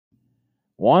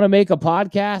Want to make a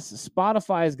podcast?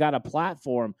 Spotify has got a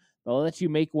platform that lets you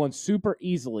make one super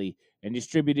easily and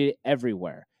distribute it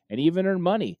everywhere and even earn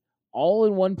money all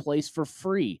in one place for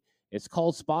free. It's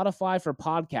called Spotify for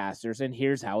Podcasters, and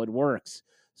here's how it works.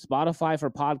 Spotify for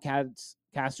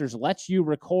Podcasters lets you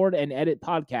record and edit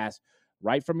podcasts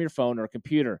right from your phone or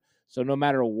computer. So no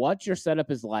matter what your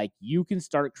setup is like, you can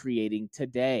start creating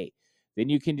today. Then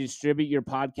you can distribute your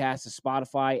podcast to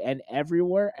Spotify and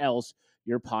everywhere else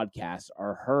your podcasts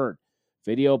are heard.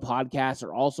 Video podcasts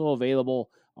are also available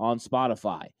on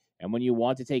Spotify. And when you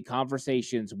want to take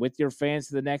conversations with your fans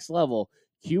to the next level,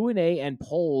 Q&A and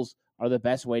polls are the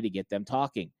best way to get them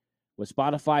talking. With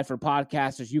Spotify for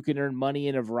Podcasters, you can earn money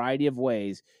in a variety of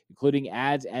ways, including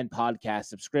ads and podcast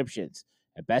subscriptions.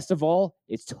 And best of all,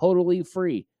 it's totally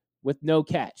free with no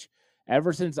catch.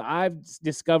 Ever since I've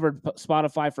discovered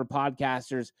Spotify for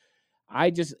Podcasters, I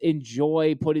just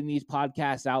enjoy putting these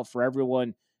podcasts out for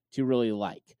everyone to really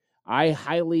like. I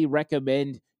highly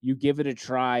recommend you give it a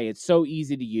try. It's so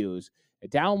easy to use.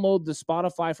 Download the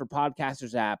Spotify for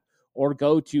Podcasters app or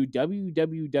go to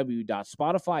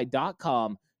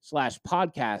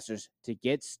www.spotify.com/podcasters to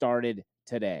get started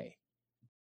today.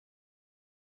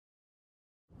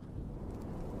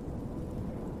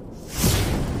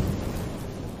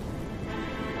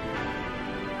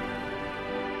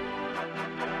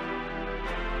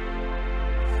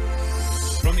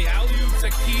 From the alley-oops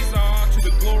at Kezar to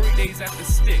the glory days at the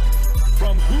stick.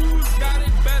 From who's got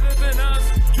it better than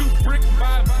us to brick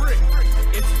by brick.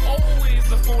 It's always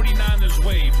the 49ers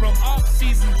way. From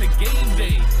off-season to game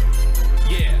day.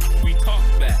 Yeah, we talk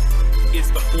that. It's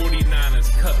the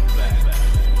 49ers cutback.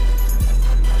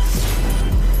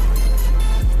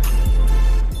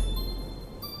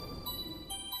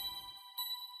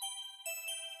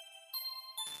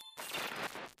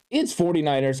 It's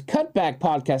 49ers Cutback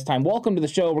Podcast time. Welcome to the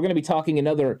show. We're going to be talking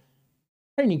another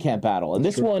training camp battle. And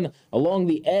this one along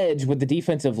the edge with the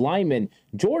defensive lineman,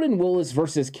 Jordan Willis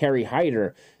versus Kerry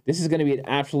Hyder. This is going to be an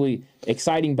absolutely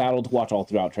exciting battle to watch all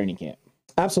throughout training camp.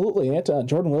 Absolutely. And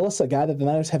Jordan Willis, a guy that the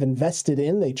Niners have invested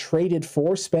in, they traded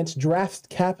for, spent draft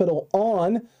capital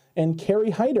on, and Kerry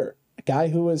Hyder, a guy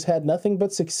who has had nothing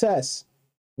but success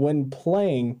when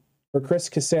playing for Chris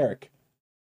Kasarik.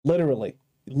 Literally.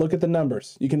 Look at the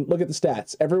numbers. You can look at the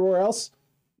stats. Everywhere else,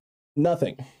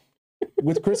 nothing.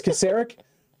 With Chris Kasarik,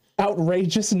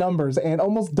 outrageous numbers and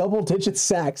almost double-digit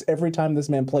sacks every time this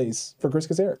man plays for Chris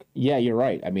Kasarik. Yeah, you're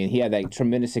right. I mean, he had that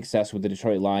tremendous success with the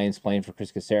Detroit Lions playing for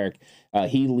Chris Kasarik.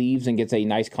 He leaves and gets a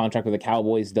nice contract with the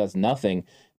Cowboys, does nothing,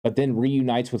 but then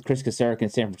reunites with Chris Kasarik in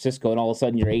San Francisco, and all of a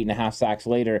sudden you're 8.5 sacks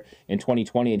later in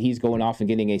 2020, and he's going off and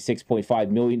getting a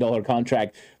 $6.5 million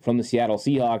contract from the Seattle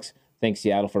Seahawks. Thanks,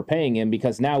 Seattle, for paying him,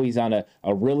 because now he's on a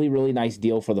really, really nice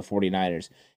deal for the 49ers.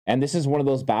 And this is one of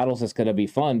those battles that's going to be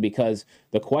fun, because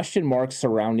the question marks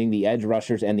surrounding the edge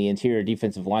rushers and the interior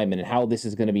defensive linemen and how this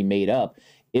is going to be made up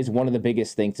is one of the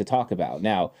biggest things to talk about.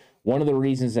 Now, one of the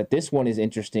reasons that this one is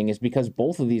interesting is because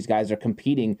both of these guys are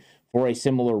competing for a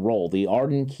similar role, the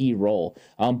Arden Key role,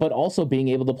 but also being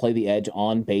able to play the edge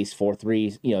on base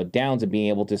 4-3 downs and being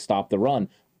able to stop the run.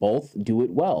 Both do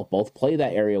it well. Both play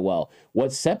that area well.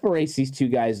 What separates these two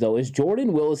guys, though, is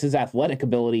Jordan Willis's athletic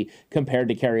ability compared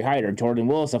to Kerry Hyder. Jordan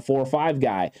Willis, a 4-5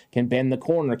 guy, can bend the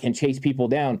corner, can chase people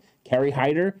down. Kerry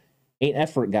Hyder, an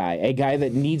effort guy, a guy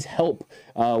that needs help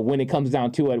when it comes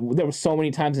down to it. There were so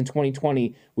many times in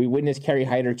 2020 we witnessed Kerry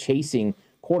Hyder chasing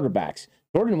quarterbacks.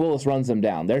 Jordan Willis runs them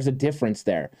down. There's a difference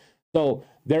there. So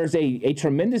there's a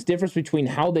tremendous difference between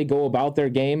how they go about their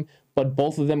game, but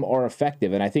both of them are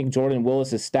effective. And I think Jordan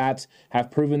Willis's stats have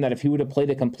proven that if he would have played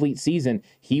a complete season,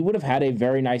 he would have had a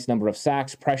very nice number of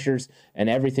sacks, pressures, and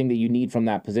everything that you need from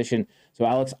that position. So,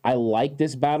 Alex, I like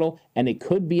this battle, and it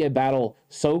could be a battle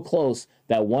so close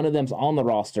that one of them's on the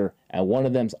roster and one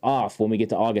of them's off when we get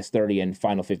to August 30 and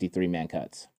final 53-man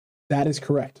cuts. That is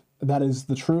correct. That is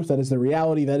the truth. That is the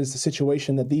reality. That is the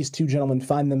situation that these two gentlemen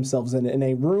find themselves in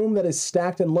a room that is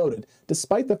stacked and loaded.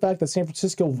 Despite the fact that San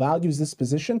Francisco values this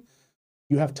position,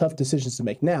 you have tough decisions to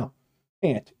make. Now,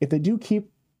 and if they do keep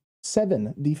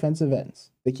 7 defensive ends,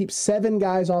 they keep 7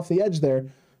 guys off the edge there,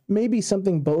 maybe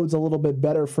something bodes a little bit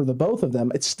better for the both of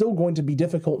them. It's still going to be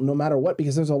difficult no matter what,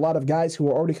 because there's a lot of guys who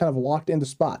are already kind of locked into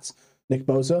spots. Nick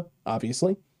Bosa,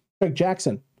 obviously. Craig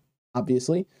Jackson,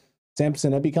 obviously.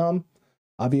 Samson Ebicom,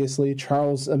 obviously.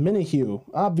 Charles Minihue,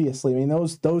 obviously. I mean,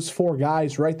 those 4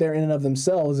 guys right there in and of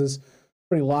themselves is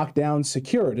pretty locked down,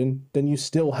 secured. And then you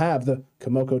still have the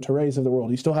Kamoko Torres of the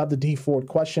world. You still have the D Ford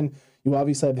question. You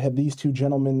obviously have these two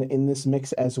gentlemen in this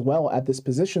mix as well at this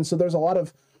position. So there's a lot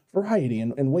of variety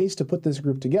and ways to put this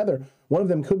group together. One of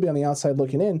them could be on the outside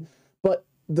looking in, but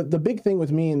the big thing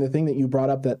with me and the thing that you brought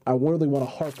up that I really want to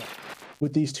harp on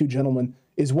with these two gentlemen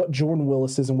is what Jordan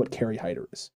Willis is and what Kerry Hyder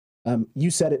is. You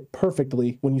said it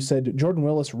perfectly when you said Jordan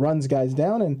Willis runs guys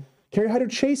down and Kerry Hyder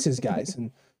chases guys.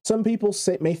 And some people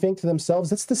may think to themselves,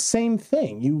 that's the same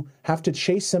thing. You have to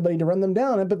chase somebody to run them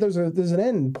down, but there's an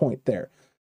end point there.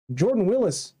 Jordan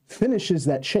Willis finishes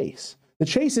that chase. The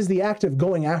chase is the act of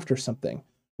going after something.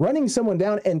 Running someone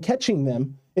down and catching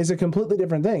them is a completely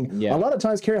different thing. Yeah. A lot of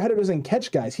times, Kerry Hyder doesn't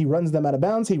catch guys. He runs them out of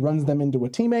bounds. He runs them into a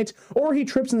teammate, or he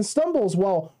trips and stumbles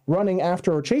while running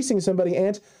after or chasing somebody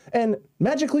and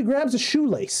magically grabs a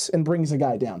shoelace and brings a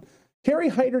guy down. Kerry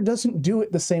Hyder doesn't do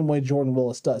it the same way Jordan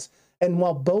Willis does. And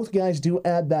while both guys do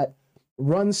add that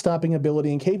run-stopping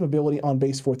ability and capability on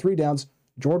base for 3 downs,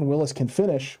 Jordan Willis can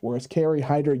finish, whereas Kerry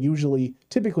Hyder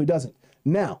typically doesn't.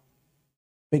 Now,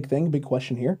 big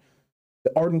question here.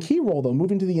 The Arden Key role, though,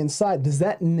 moving to the inside, does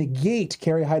that negate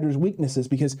Kerry Hyder's weaknesses?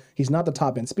 Because he's not the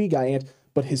top-end speed guy,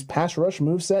 but his pass rush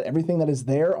moveset, everything that is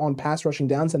there on pass rushing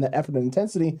downs and that effort and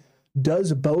intensity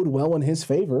does bode well in his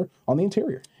favor on the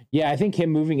interior. Yeah, I think him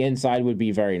moving inside would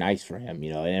be very nice for him,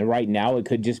 and right now it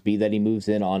could just be that he moves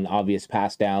in on obvious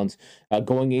pass downs,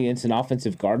 going against an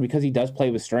offensive guard because he does play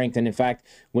with strength. And in fact,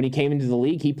 when he came into the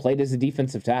league, he played as a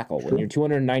defensive tackle. Sure. When you're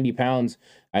 290 pounds,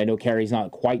 I know Kerry's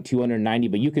not quite 290,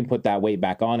 but you can put that weight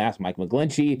back on. Ask Mike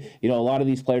McGlinchey. A lot of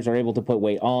these players are able to put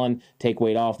weight on, take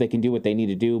weight off. They can do what they need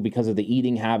to do because of the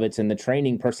eating habits and the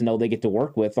training personnel they get to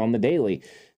work with on the daily.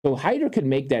 So Hyder could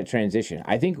make that transition.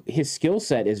 I think his skill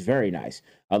set is very nice.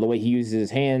 The way he uses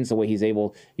his hands, the way he's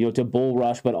able, to bull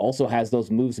rush, but also has those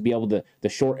moves to be able to, the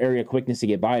short area quickness to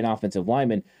get by an offensive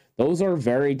lineman. Those are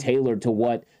very tailored to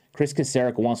what Chris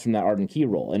Kasarik wants from that Arden Key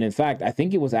role. And in fact, I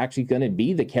think it was actually going to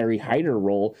be the Kerry Hyder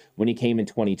role when he came in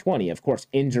 2020. Of course,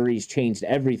 injuries changed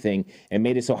everything and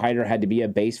made it so Hyder had to be a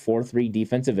base 4-3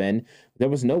 defensive end. There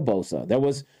was no Bosa. There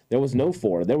was no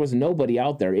Ford. There was nobody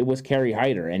out there. It was Kerry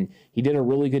Hyder, and he did a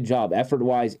really good job.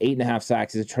 Effort-wise, 8.5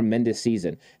 sacks is a tremendous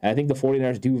season. And I think the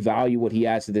 49ers do value what he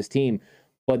adds to this team,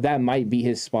 but that might be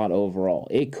his spot overall.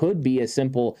 It could be as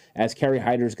simple as Kerry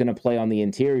Hyder is going to play on the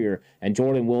interior and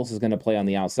Jordan Willis is going to play on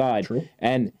the outside. True.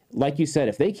 And like you said,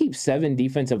 if they keep 7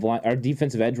 defensive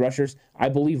edge rushers, I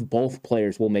believe both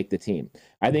players will make the team.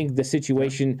 I think the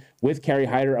situation with Kerry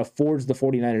Hyder affords the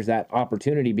 49ers that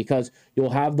opportunity because you'll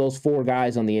have those 4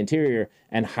 guys on the interior,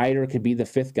 and Hyder could be the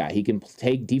 5th guy. He can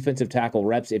take defensive tackle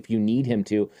reps if you need him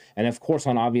to. And, of course,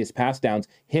 on obvious pass downs,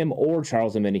 him or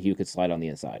Charles Omenihu could slide on the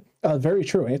inside. Very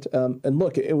true, Ant. And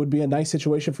look, it would be a nice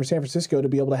situation for San Francisco to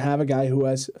be able to have a guy who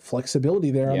has flexibility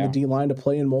there on the D-line to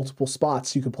play in multiple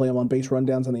spots. You could play him on base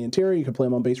rundowns on the interior. You could play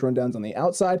him on base rundowns on the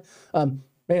outside.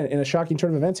 In a shocking turn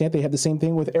of events, Ant, they have the same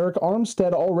thing with Eric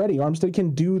Armstead already. Armstead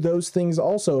can do those things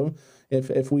also.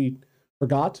 If we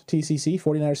forgot TCC,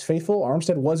 49ers faithful,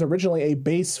 Armstead was originally a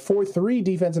base 4-3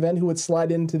 defensive end who would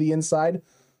slide into the inside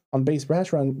on base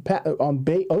pass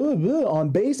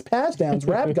downs.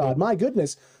 Rap God, my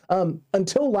goodness.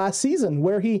 Until last season,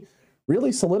 where he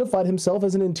really solidified himself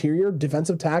as an interior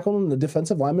defensive tackle and the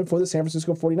defensive lineman for the San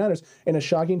Francisco 49ers in a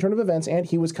shocking turn of events. And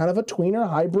he was kind of a tweener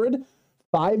hybrid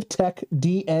 5-tech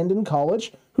D end in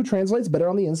college who translates better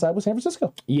on the inside with San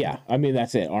Francisco. Yeah, I mean,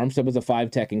 that's it. Armstead was a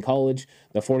 5-tech in college.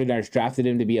 The 49ers drafted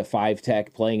him to be a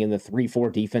 5-tech playing in the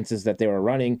 3-4 defenses that they were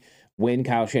running. When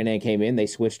Kyle Shanahan came in, they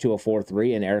switched to a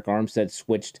 4-3, and Eric Armstead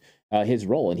switched his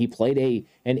role, and he played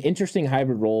an interesting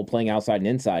hybrid role playing outside and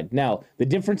inside. Now, the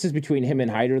differences between him and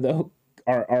Hyder, though,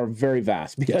 are very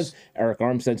vast because Eric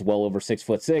Armstead's well over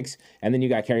 6'6", and then you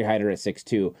got Kerry Hyder at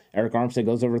 6'2". Eric Armstead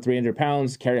goes over 300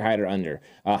 pounds, Kerry Hyder under.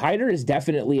 Hyder is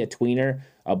definitely a tweener,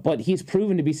 but he's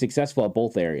proven to be successful at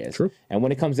both areas. True. And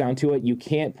when it comes down to it, you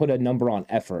can't put a number on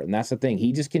effort, and that's the thing.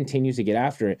 He just continues to get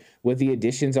after it. With the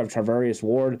additions of Travarius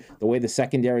Ward, the way the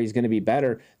secondary is going to be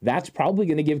better, that's probably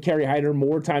going to give Kerry Hyder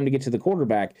more time to get to the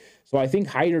quarterback. So I think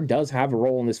Hyder does have a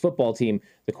role in this football team.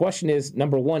 The question is,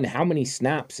 number one, how many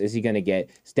snaps is he going to get?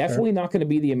 It's definitely not going to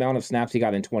be the amount of snaps he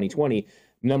got in 2020.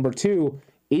 Number two,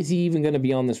 is he even going to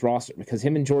be on this roster? Because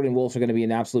him and Jordan Willis are going to be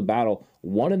an absolute battle.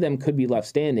 One of them could be left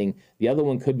standing, the other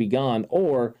one could be gone,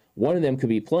 or one of them could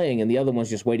be playing and the other one's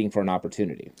just waiting for an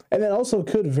opportunity. And that also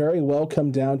could very well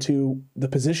come down to the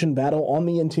position battle on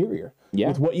the interior. Yeah.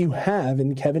 With what you have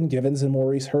in Kevin Givens and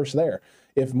Maurice Hurst there.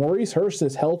 If Maurice Hurst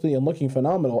is healthy and looking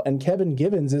phenomenal and Kevin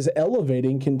Givens is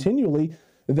elevating continually,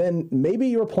 then maybe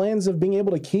your plans of being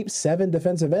able to keep 7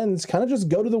 defensive ends kind of just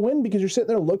go to the wind because you're sitting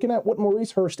there looking at what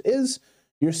Maurice Hurst is.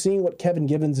 You're seeing what Kevin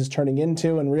Givens is turning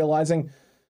into and realizing at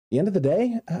the end of the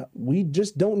day, we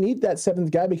just don't need that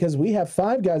 7th guy because we have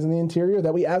 5 guys in the interior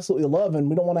that we absolutely love and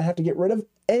we don't want to have to get rid of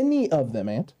any of them,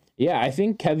 Ant. Yeah, I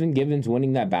think Kevin Givens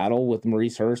winning that battle with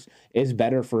Maurice Hurst is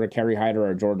better for a Kerry Hyder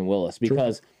or Jordan Willis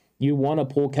because you want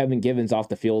to pull Kevin Givens off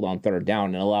the field on third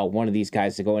down and allow one of these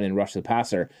guys to go in and rush the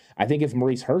passer. I think if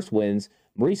Maurice Hurst wins,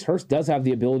 Maurice Hurst does have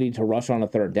the ability to rush on a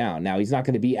third down. Now, he's not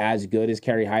going to be as good as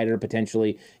Kerry Hyder,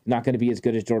 potentially. Not going to be as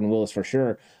good as Jordan Willis for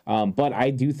sure. But I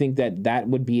do think that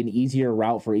would be an easier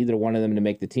route for either one of them to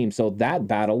make the team. So that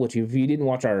battle, which if you didn't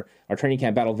watch our training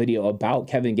camp battle video about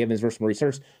Kevin Givens versus Maurice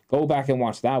Hurst, go back and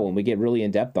watch that one. We get really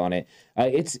in depth on it.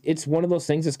 It's one of those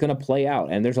things that's going to play out.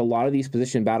 And there's a lot of these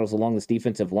position battles along this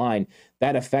defensive line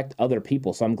that affect other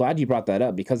people. So I'm glad you brought that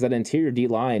up because that interior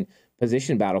D-line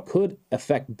position battle could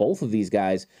affect both of these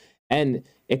guys. And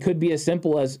it could be as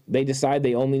simple as they decide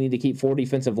they only need to keep 4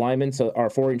 defensive linemen, or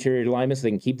 4 interior linemen, so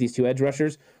they can keep these 2 edge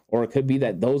rushers. Or it could be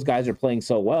that those guys are playing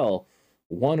so well,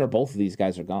 one or both of these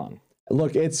guys are gone.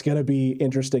 Look, it's going to be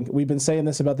interesting. We've been saying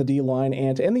this about the D-line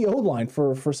and the O-line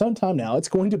for some time now. It's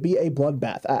going to be a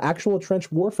bloodbath, actual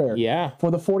trench warfare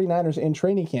for the 49ers in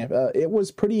training camp. It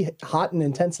was pretty hot and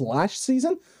intense last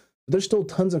season. There's still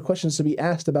tons of questions to be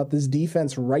asked about this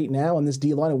defense right now and this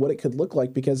D-line and what it could look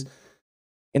like because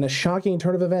in a shocking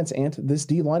turn of events, this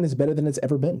D-line is better than it's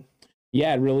ever been.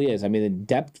 Yeah, it really is. I mean, the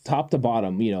depth top to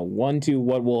bottom, 1 to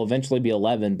what will eventually be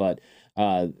 11, but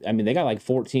they got like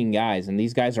 14 guys, and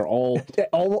these guys are all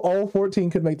 14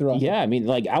 could make the roster. Yeah, I mean,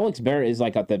 like Alex Barrett is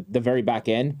like at the very back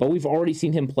end, but we've already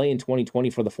seen him play in 2020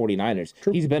 for the 49ers.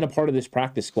 True. He's been a part of this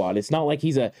practice squad. It's not like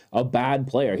he's a bad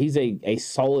player. He's a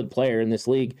solid player in this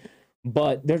league,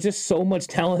 but there's just so much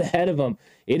talent ahead of him.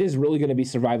 It is really going to be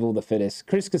survival of the fittest.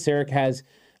 Chris Kasarik has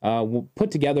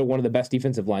put together one of the best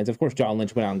defensive lines. Of course, John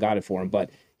Lynch went out and got it for him, but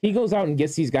he goes out and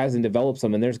gets these guys and develops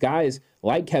them. And there's guys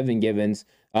like Kevin Givens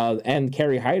and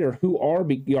Kerry Hyder who are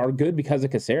good because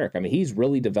of Kasarik. I mean, he's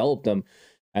really developed them.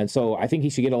 And so I think he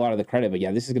should get a lot of the credit. But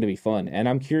yeah, this is going to be fun. And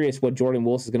I'm curious what Jordan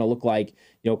Willis is going to look like,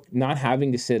 not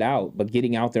having to sit out, but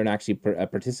getting out there and actually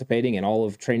participating in all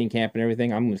of training camp and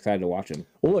everything. I'm excited to watch him.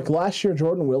 Well, look, last year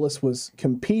Jordan Willis was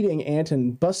competing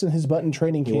and busting his butt in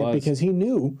training camp because he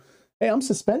knew, hey, I'm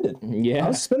suspended. Yeah.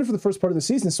 I'm suspended for the first part of the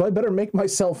season, so I better make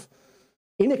myself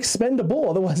inexpendable.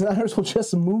 Otherwise, the Niners will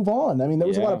just move on. I mean, there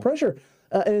was a lot of pressure.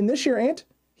 And this year,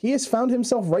 he has found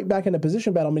himself right back in a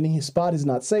position battle, meaning his spot is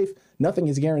not safe. Nothing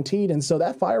is guaranteed. And so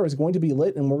that fire is going to be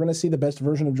lit, and we're going to see the best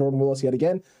version of Jordan Willis yet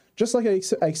again. Just like I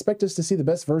expect us to see the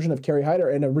best version of Kerry Hyder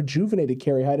and a rejuvenated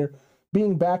Kerry Hyder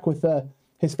being back with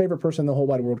his favorite person in the whole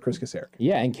wide world, Chris Kasarik.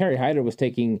 Yeah, and Kerry Hyder was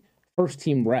taking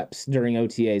first-team reps during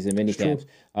OTAs and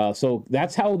minicamps. So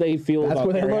that's how they feel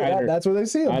about Kerry Hyder. That's where they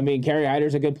see him. I mean, Kerry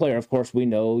Hyder's a good player. Of course, we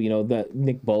know, the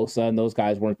Nick Bosa and those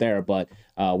guys weren't there. But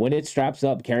when it straps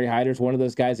up, Kerry Hyder's one of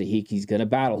those guys that he's going to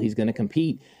battle. He's going to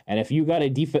compete. And if you got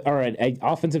an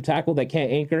offensive tackle that can't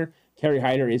anchor, Kerry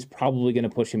Hyder is probably going to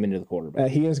push him into the quarterback.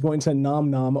 He is going to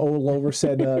nom Old Lover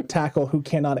said tackle who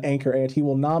cannot anchor, and he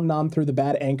will nom through the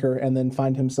bad anchor and then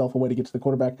find himself a way to get to the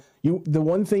quarterback. The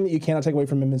one thing that you cannot take away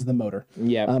from him is the motor.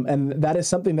 Yeah. And that is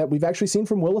something that we've actually seen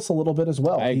from Willis a little bit as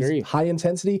well. I agree. He's high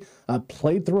intensity,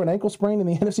 played through an ankle sprain in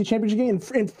the NFC Championship game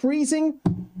in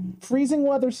freezing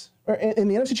weathers, or in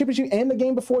the NFC Championship and the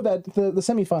game before that, the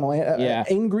semifinal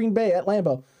in Green Bay at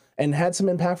Lambeau. And had some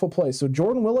impactful plays. So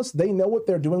Jordan Willis, they know what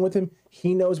they're doing with him.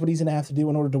 He knows what he's going to have to do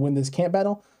in order to win this camp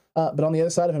battle. But on the other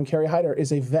side of him, Kerry Hyder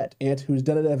is a vet who's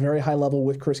done it at a very high level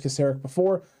with Chris Kasarik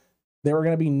before. There are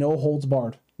going to be no holds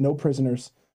barred, no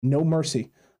prisoners, no mercy.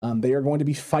 They are going to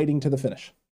be fighting to the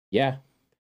finish. Yeah.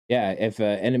 Yeah, if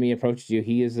an enemy approaches you,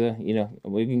 he is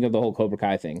we can go the whole Cobra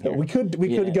Kai thing here. We could go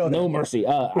there. No mercy.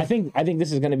 I think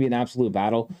this is going to be an absolute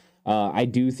battle. I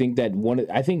do think that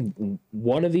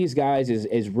one of these guys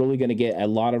is really going to get a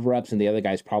lot of reps, and the other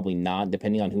guy's probably not,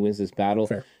 depending on who wins this battle.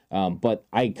 Fair. But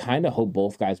I kind of hope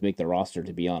both guys make the roster,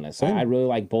 to be honest. I really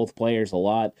like both players a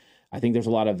lot. I think there's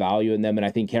a lot of value in them, and I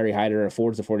think Kerry Hyder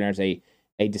affords the 49ers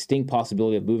a distinct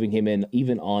possibility of moving him in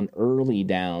even on early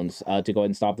downs to go ahead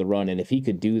and stop the run. And if he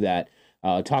could do that,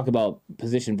 talk about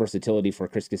position versatility for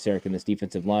Chris Kasarik in this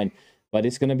defensive line. But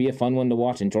it's going to be a fun one to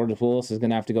watch, and Jordan Willis is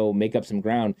going to have to go make up some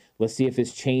ground. Let's see if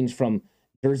his change from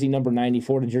jersey number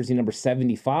 94 to jersey number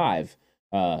 75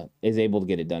 is able to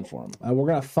get it done for him. We're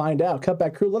going to find out.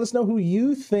 Cutback crew, let us know who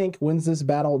you think wins this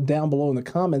battle down below in the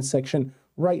comments section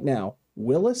right now.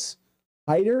 Willis,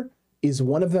 Hyder, is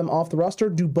one of them off the roster?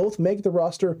 Do both make the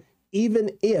roster even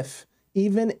if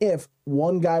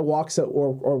one guy walks out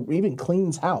or even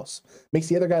cleans house, makes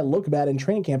the other guy look bad in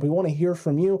training camp? We want to hear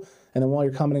from you. And then while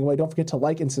you're commenting away, don't forget to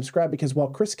like and subscribe, because while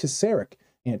Chris Kasarik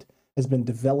has been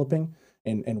developing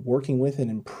and working with and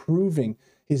improving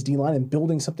his D-line and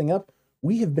building something up,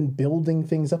 we have been building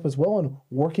things up as well and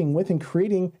working with and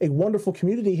creating a wonderful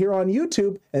community here on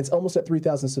YouTube. And it's almost at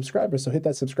 3,000 subscribers. So hit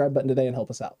that subscribe button today and help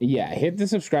us out. Yeah, hit the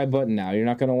subscribe button now. You're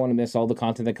not going to want to miss all the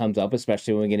content that comes up,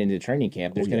 especially when we get into training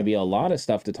camp. There's going to be a lot of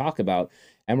stuff to talk about.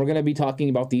 And we're going to be talking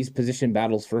about these position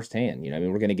battles firsthand. You know, I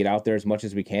mean, we're going to get out there as much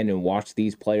as we can and watch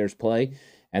these players play.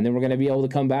 And then we're going to be able to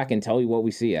come back and tell you what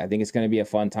we see. I think it's going to be a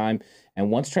fun time. And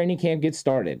once training camp gets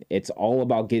started, it's all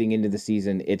about getting into the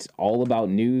season. It's all about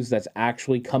news that's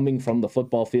actually coming from the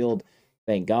football field.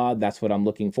 Thank God. That's what I'm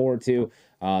looking forward to.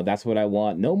 That's what I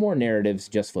want. No more narratives,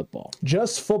 just football.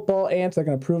 Just football, Ants. They're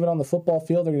going to prove it on the football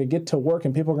field. They're going to get to work,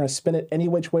 and people are going to spin it any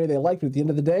which way they like. But at the end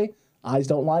of the day, eyes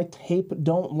don't lie, tape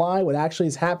don't lie. What actually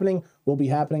is happening will be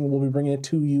happening, and we'll be bringing it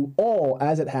to you all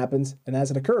as it happens and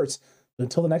as it occurs. But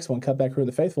until the next one, Cutback Crew of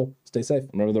the Faithful, stay safe.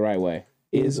 Remember, the right way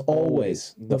is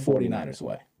always the 49ers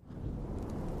way.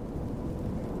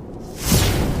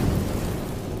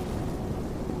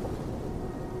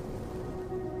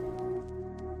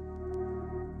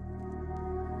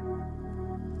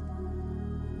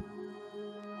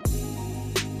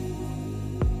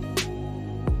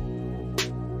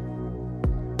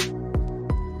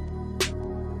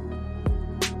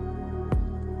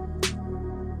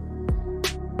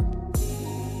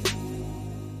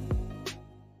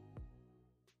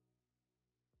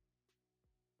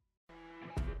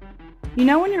 You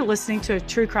know when you're listening to a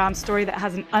true crime story that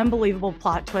has an unbelievable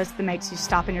plot twist that makes you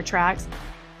stop in your tracks?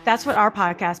 That's what our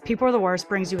podcast, People Are the Worst,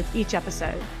 brings you with each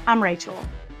episode. I'm Rachel.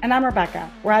 And I'm Rebecca.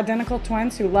 We're identical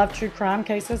twins who love true crime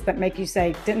cases that make you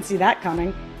say, didn't see that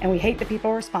coming, and we hate the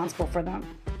people responsible for them.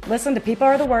 Listen to People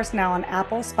Are the Worst now on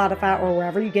Apple, Spotify, or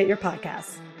wherever you get your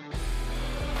podcasts.